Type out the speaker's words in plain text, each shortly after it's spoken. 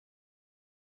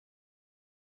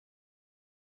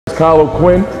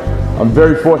Quinn. I'm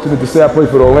very fortunate to say I played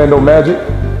for the Orlando Magic.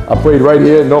 I played right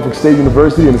here at Norfolk State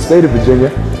University in the state of Virginia,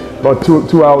 about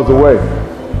two hours away.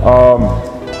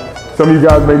 Some of you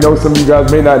guys may know, some of you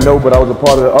guys may not know, but I was a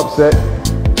part of the upset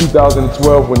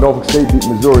 2012 when Norfolk State beat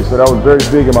Missouri, so that was very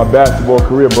big in my basketball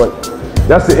career, but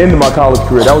that's the end of my college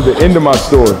career. That was the end of my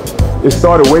story. It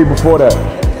started way before that,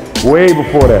 way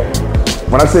before that.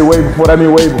 When I say way before that, I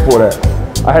mean way before that.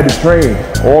 I had to train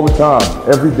all the time,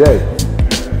 every day.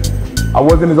 I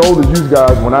wasn't as old as you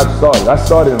guys when I started. I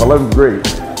started in 11th grade.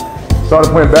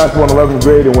 Started playing basketball in 11th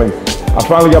grade, and when I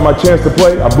finally got my chance to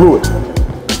play, I blew it.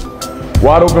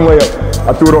 Wide open layup,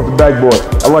 I threw it off the backboard.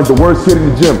 I was like the worst kid in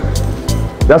the gym.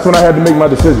 That's when I had to make my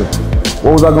decision.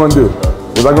 What was I gonna do?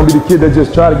 Was I gonna be the kid that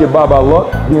just tried to get by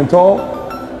luck, being tall?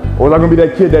 Or was I gonna be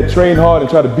that kid that trained hard and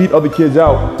tried to beat other kids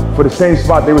out for the same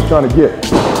spot they was trying to get?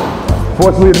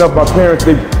 Fortunately enough, my parents,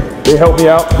 they helped me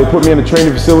out. They put me in a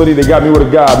training facility. They got me with a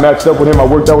guy. I matched up with him. I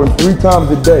worked out with him 3 times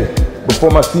a day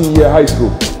before my senior year of high school.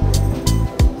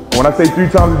 When I say 3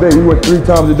 times a day, we went 3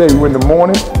 times a day. We went in the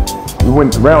morning, we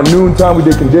went around noon time, we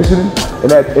did conditioning,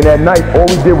 and at night, all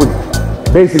we did was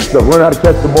basic stuff, learn how to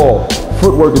catch the ball,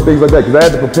 footwork and things like that, because I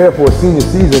had to prepare for a senior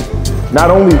season, not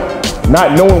only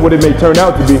not knowing what it may turn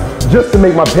out to be, just to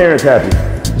make my parents happy,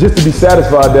 just to be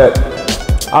satisfied that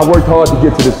I worked hard to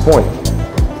get to this point.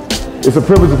 It's a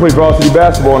privilege to play varsity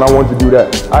basketball, and I wanted to do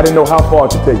that. I didn't know how far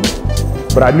it could take me,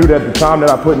 but I knew that the time that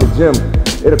I put in the gym,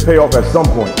 it'd pay off at some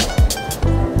point.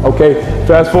 Okay,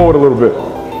 fast forward a little bit.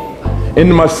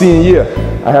 Into my senior year,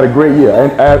 I had a great year.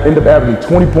 I ended up averaging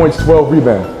 20 points, 12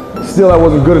 rebounds. Still, I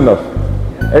wasn't good enough.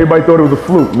 Everybody thought it was a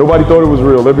fluke. Nobody thought it was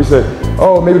real. Everybody said,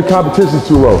 oh, maybe the competition's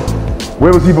too low.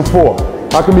 Where was he before?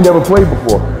 How come he never played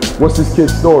before? What's this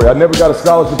kid's story? I never got a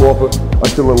scholarship offer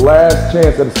until the last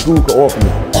chance that a school could offer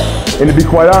me. And to be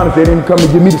quite honest, they didn't come to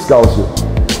give me the scholarship.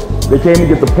 They came to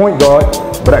get the point guard,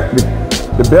 but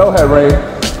the bell had rang.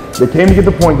 They came to get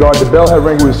the point guard, the bell had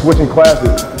rang, we were switching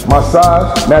classes. My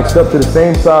size matched up to the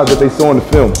same size that they saw in the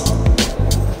film.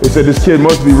 They said, this kid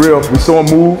must be real. We saw him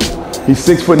move. He's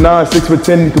 6'9",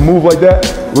 6'10", he can move like that.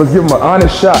 Let's give him an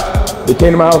honest shot. They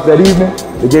came to my house that evening.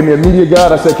 They gave me a media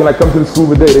guide. I said, can I come to the school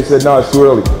today? They said, no, it's too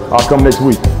early. I'll come next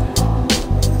week.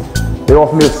 They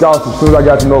offered me a scholarship as soon as I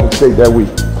got to Norfolk State that week.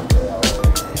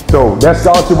 So that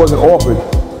scholarship wasn't offered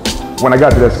when I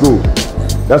got to that school.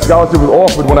 That scholarship was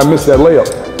offered when I missed that layup.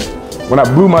 When I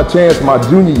blew my chance my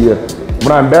junior year,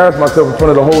 when I embarrassed myself in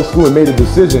front of the whole school and made a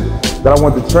decision that I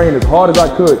wanted to train as hard as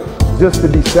I could just to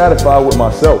be satisfied with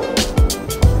myself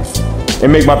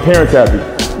and make my parents happy,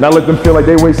 not let them feel like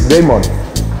they wasted their money.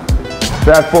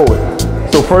 Fast forward.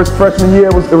 So freshman year,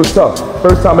 it was tough.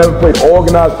 First time I ever played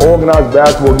organized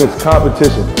basketball against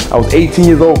competition. I was 18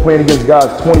 years old playing against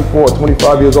guys 24,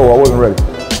 25 years old. I wasn't ready.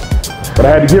 But I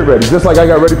had to get ready. Just like I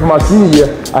got ready for my senior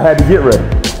year, I had to get ready.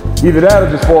 Either that or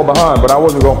just fall behind, but I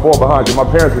wasn't gonna fall behind because my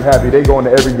parents were happy. They go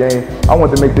into every game. I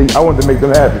wanted to make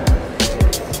them happy.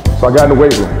 So I got in the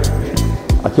weight room.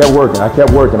 I kept working.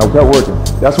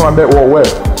 That's when I met Walt Webb.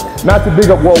 Not to big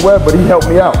up Walt Webb, but he helped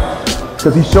me out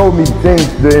because he showed me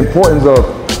the importance of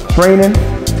training,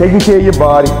 taking care of your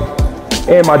body,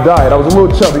 and my diet. I was a little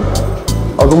chubby.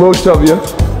 I was a little chubbier,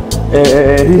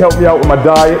 and he helped me out with my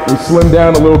diet. We slimmed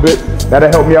down a little bit. That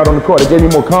helped me out on the court. It gave me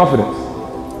more confidence.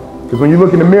 Because when you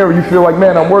look in the mirror, you feel like,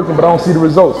 man, I'm working, but I don't see the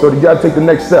results. So you gotta take the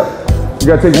next step. You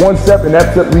gotta take one step, and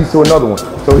that step leads to another one.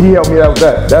 So he helped me out with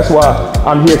that. That's why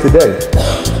I'm here today.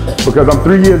 Because I'm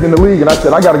 3 years in the league, and I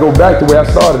said, I gotta go back to where I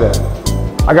started at.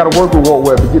 I gotta work with Walt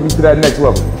Webb to get me to that next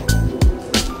level.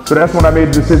 So that's when I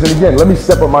made the decision again. Let me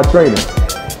step up my training.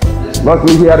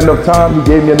 Luckily, he had enough time. He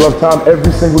gave me enough time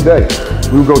every single day.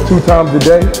 We would go 2 times a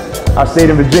day. I stayed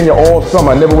in Virginia all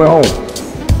summer. I never went home.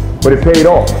 But it paid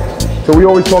off. So we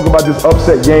always talk about this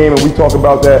upset game, and we talk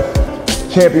about that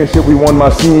championship we won my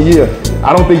senior year.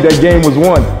 I don't think that game was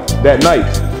won that night.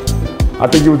 I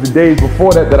think it was the days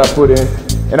before that I put in.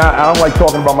 And I don't like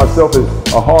talking about myself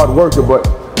as a hard worker, but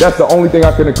that's the only thing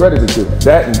I can accredit it to.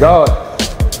 That and God.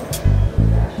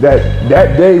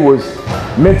 That day was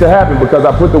meant to happen because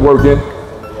I put the work in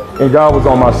and God was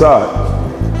on my side.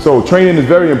 So training is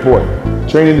very important.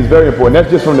 Training is very important.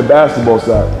 That's just from the basketball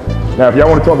side. Now, if y'all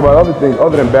want to talk about other things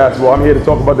other than basketball, I'm here to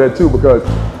talk about that too, because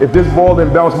if this ball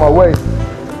didn't bounce my way,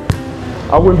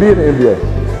 I wouldn't be in the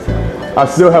NBA. I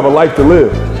still have a life to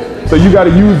live. So you got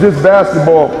to use this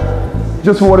basketball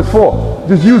just for what it's for.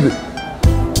 Just use it.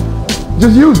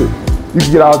 Just use it. You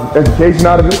can get education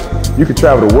out of it. You can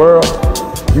travel the world.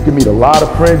 You can meet a lot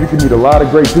of friends. You can meet a lot of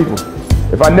great people.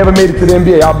 If I never made it to the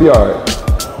NBA, I'll be all right.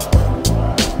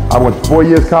 I went 4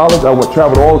 years college. I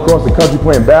traveled all across the country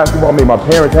playing basketball. I made my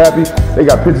parents happy. They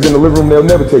got pictures in the living room they'll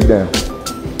never take down.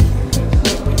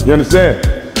 You understand?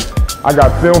 I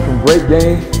got film from great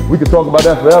games. We could talk about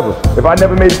that forever. If I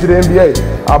never made it to the NBA,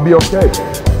 I'll be okay.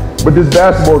 But this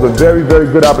basketball is a very, very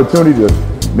good opportunity to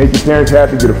make your parents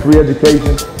happy, get a free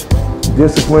education,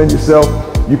 discipline yourself.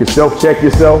 You can self-check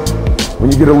yourself.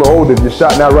 When you get a little older, if your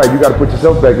shot not right, you got to put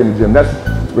yourself back in the gym. That's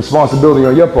responsibility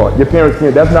on your part. Your parents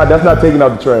can't. That's not taking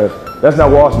out the trash. That's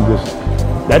not washing dishes.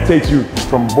 That takes you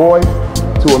from boy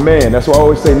to a man. That's why I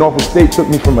always say Norfolk State took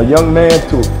me from a young man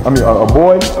to, a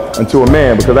boy into a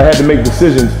man, because I had to make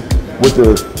decisions with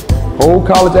the whole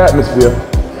college atmosphere,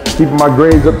 keeping my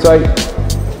grades up tight,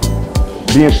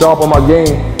 being sharp on my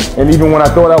game, and even when I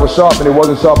thought I was sharp and it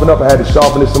wasn't sharp enough, I had to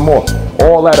sharpen it some more.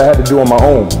 All that I had to do on my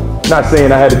own. Not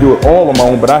saying I had to do it all on my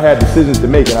own, but I had decisions to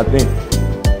make, and I think,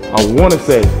 I want to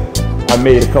say I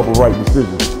made a couple right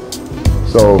decisions.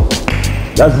 So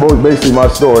that's basically my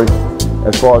story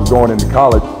as far as going into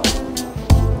college.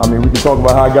 I mean, we can talk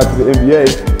about how I got to the NBA.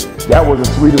 That wasn't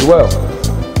sweet as well.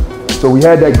 So we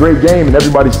had that great game and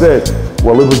everybody said,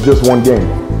 well, it was just one game.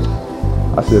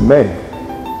 I said, man,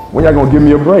 when y'all gonna give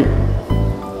me a break?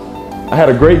 I had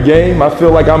a great game. I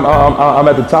feel like I'm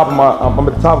at the top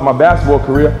of my basketball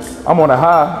career. I'm on a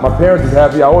high. My parents is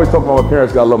happy. I always talk about my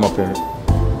parents because I love my parents.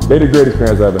 They're the greatest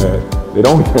parents I ever had. They're the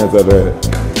only parents I ever had.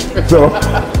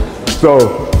 So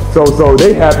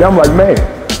they happy. I'm like, man.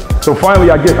 So finally,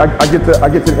 I get to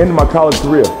the end of my college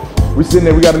career. We sitting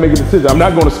there. We got to make a decision. I'm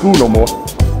not going to school no more.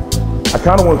 I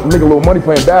kind of want to make a little money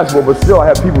playing basketball, but still, I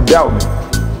have people doubt me.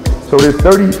 So there's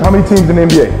 30. How many teams in the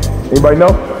NBA? Anybody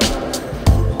know?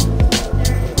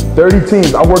 30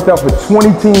 teams. I worked out for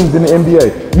 20 teams in the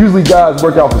NBA. Usually, guys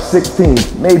work out for 6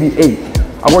 teams, maybe 8.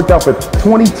 I worked out for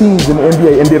 20 teams in the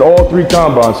NBA and did all 3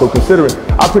 combines. So considering,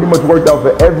 I pretty much worked out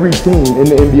for every team in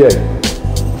the NBA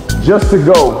just to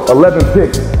go 11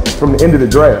 picks from the end of the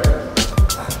draft.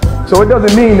 So it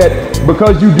doesn't mean that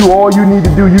because you do all you need to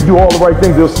do, you do all the right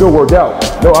things, it'll still work out.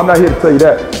 No, I'm not here to tell you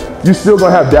that. You're still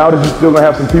gonna have doubters, you're still gonna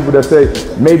have some people that say,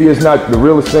 maybe it's not the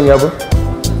realest thing ever.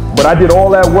 But I did all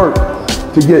that work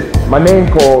to get my name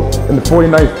called in the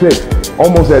 49th pick,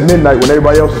 almost at midnight when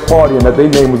everybody else was partying that their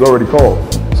name was already called.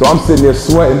 So I'm sitting there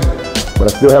sweating,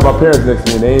 but I still have my parents next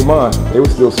to me and they ain't mine. They were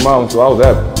still smiling, so I was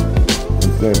happy.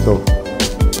 You know, so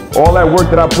all that work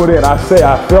that I put in, I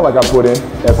felt like I put in,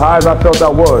 as high as I felt I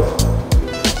was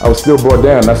still brought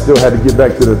down. I still had to get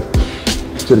back to the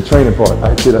training part.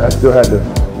 I still had to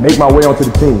make my way onto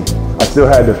the team. I still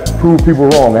had to prove people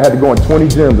wrong. I had to go in 20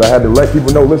 gyms. I had to let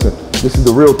people know, listen, this is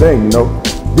the real thing, you know?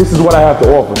 This is what I have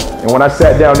to offer. And when I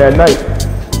sat down that night,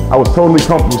 I was totally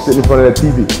comfortable sitting in front of that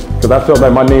TV because I felt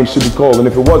like my name should be called. And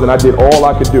if it wasn't, I did all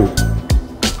I could do.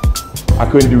 I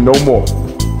couldn't do no more.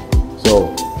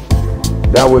 So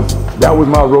that was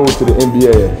my road to the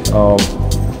NBA.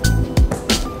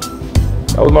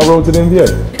 That was my road to the NBA.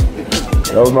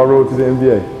 That was my road to the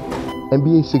NBA.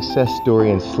 NBA success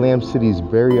story and Slam City's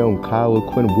very own Kyle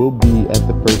O'Quinn will be at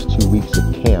the first 2 weeks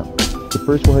of camp. The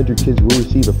first 100 kids will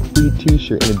receive a free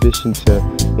t-shirt in addition to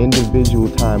individual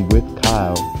time with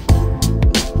Kyle.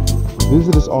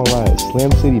 Visit us online at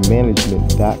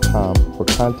slamcitymanagement.com or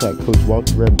contact Coach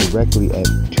Walter Rebb directly at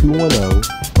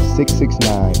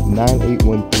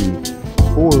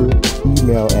 210-669-9813 or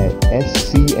email at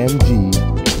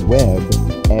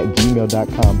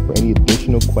scmgweb@gmail.com for any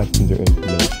additional questions or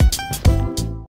information.